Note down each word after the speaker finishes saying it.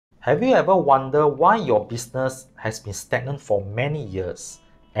Have you ever wondered why your business has been stagnant for many years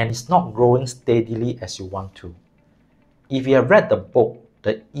and is not growing steadily as you want to? If you have read the book,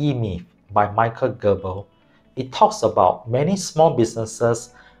 The 𝐂𝐀𝐓 by 𝐂𝐀𝐄 𝐓𝐇𝐄, it talks about many small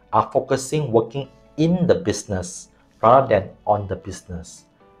businesses are focusing working in the business rather than on the business.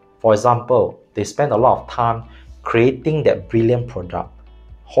 For example, they spend a lot of time creating that brilliant product,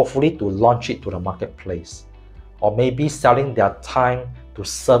 hopefully to launch it to the marketplace, or maybe selling their time to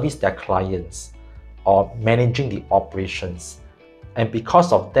service their clients or managing the operations. And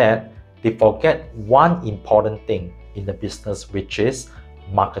because of that, they forget one important thing in the business, which is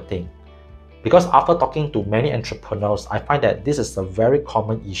marketing. Because after talking to many entrepreneurs, I find that this is a very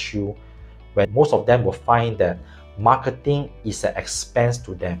common issue where most of them will find that marketing is an expense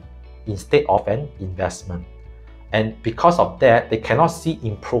to them instead of an investment. And because of that, they cannot see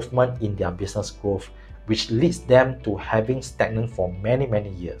improvement in their business growth, which leads them to having stagnant for many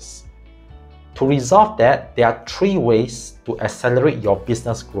years. To resolve that, there are 3 ways to accelerate your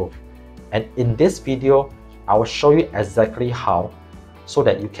business growth. And in this video, I will show you exactly how, so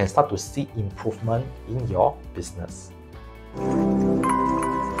that you can start to see improvement in your business.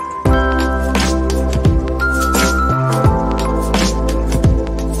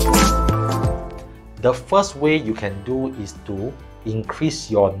 The first way you can do is to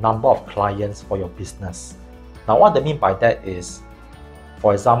increase your number of clients for your business. Now, what I mean by that is,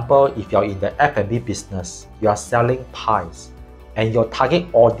 for example, if you're in the F&B business, you are selling pies, and your target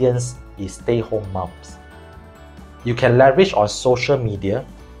audience is stay-home moms. You can leverage on social media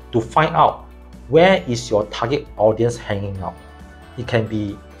to find out where is your target audience hanging out. It can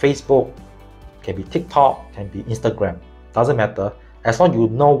be Facebook, it can be TikTok, it can be Instagram, doesn't matter. As long as you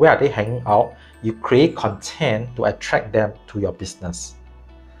know where are they hanging out, you create content to attract them to your business.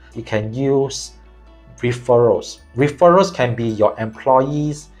 You can use referrals. Referrals can be your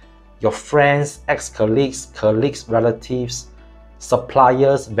employees, your friends, ex-colleagues, colleagues, relatives,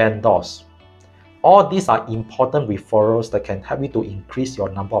 suppliers, vendors. All these are important referrals that can help you to increase your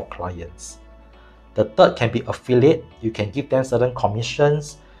number of clients. The third can be affiliate. You can give them certain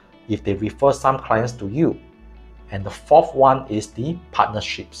commissions if they refer some clients to you. And the fourth one is the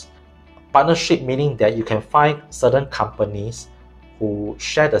partnerships. Partnership meaning that you can find certain companies who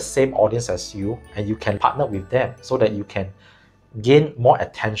share the same audience as you, and you can partner with them so that you can gain more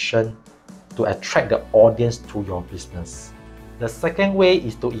attention to attract the audience to your business. The second way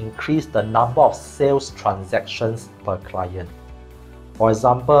is to increase the number of sales transactions per client. For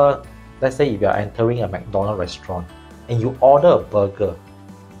example, let's say if you are entering a McDonald's restaurant and you order a burger,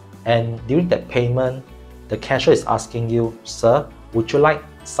 and during that payment, the cashier is asking you, "Sir, would you like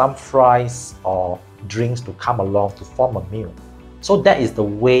some fries or drinks to come along to form a meal?" So that is the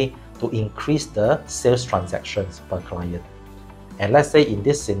way to increase the sales transactions per client. And let's say in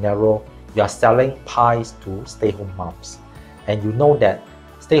this scenario, you are selling pies to stay-home moms. And you know that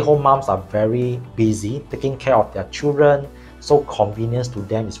stay-home moms are very busy taking care of their children, so convenience to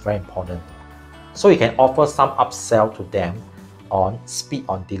them is very important. So you can offer some upsell to them on speed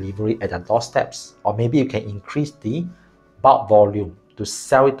on delivery at their doorsteps, or maybe you can increase the bulk volume to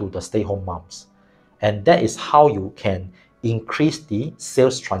sell it to the stay-home moms. And that is how you can increase the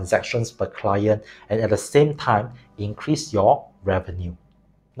sales transactions per client and at the same time increase your revenue.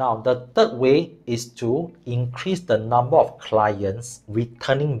 Now, the third way is to increase the number of clients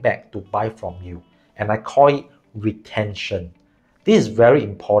returning back to buy from you. And I call it retention. This is very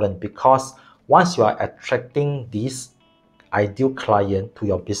important because once you are attracting this ideal client to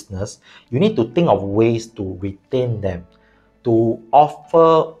your business, you need to think of ways to retain them, to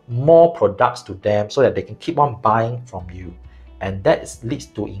offer more products to them so that they can keep on buying from you. And that leads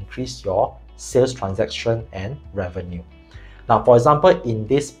to increase your sales transaction and revenue. Now, for example, in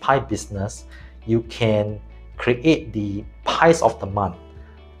this pie business, you can create the pies of the month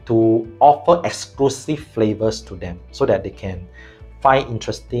to offer exclusive flavors to them so that they can find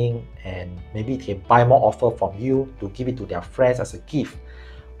interesting, and maybe they can buy more offer from you to give it to their friends as a gift.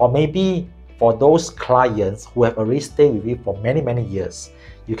 Or maybe for those clients who have already stayed with you for many years,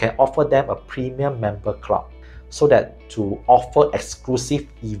 you can offer them a premium member club so that to offer exclusive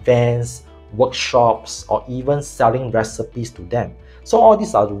events, workshops, or even selling recipes to them. So all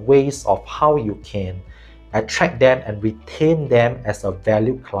these are the ways of how you can attract them and retain them as a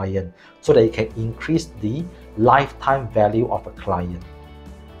valued client so that you can increase the lifetime value of a client.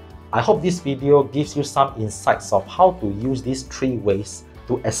 I hope this video gives you some insights of how to use these 3 ways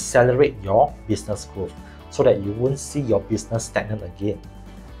to accelerate your business growth so that you won't see your business stagnant again.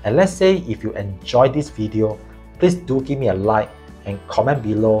 And let's say if you enjoyed this video, please do give me a like and comment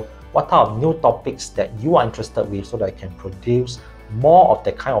below what type of new topics that you are interested with so that I can produce more of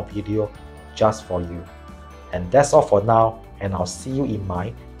that kind of video just for you. And that's all for now, and I'll see you in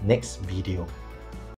my next video.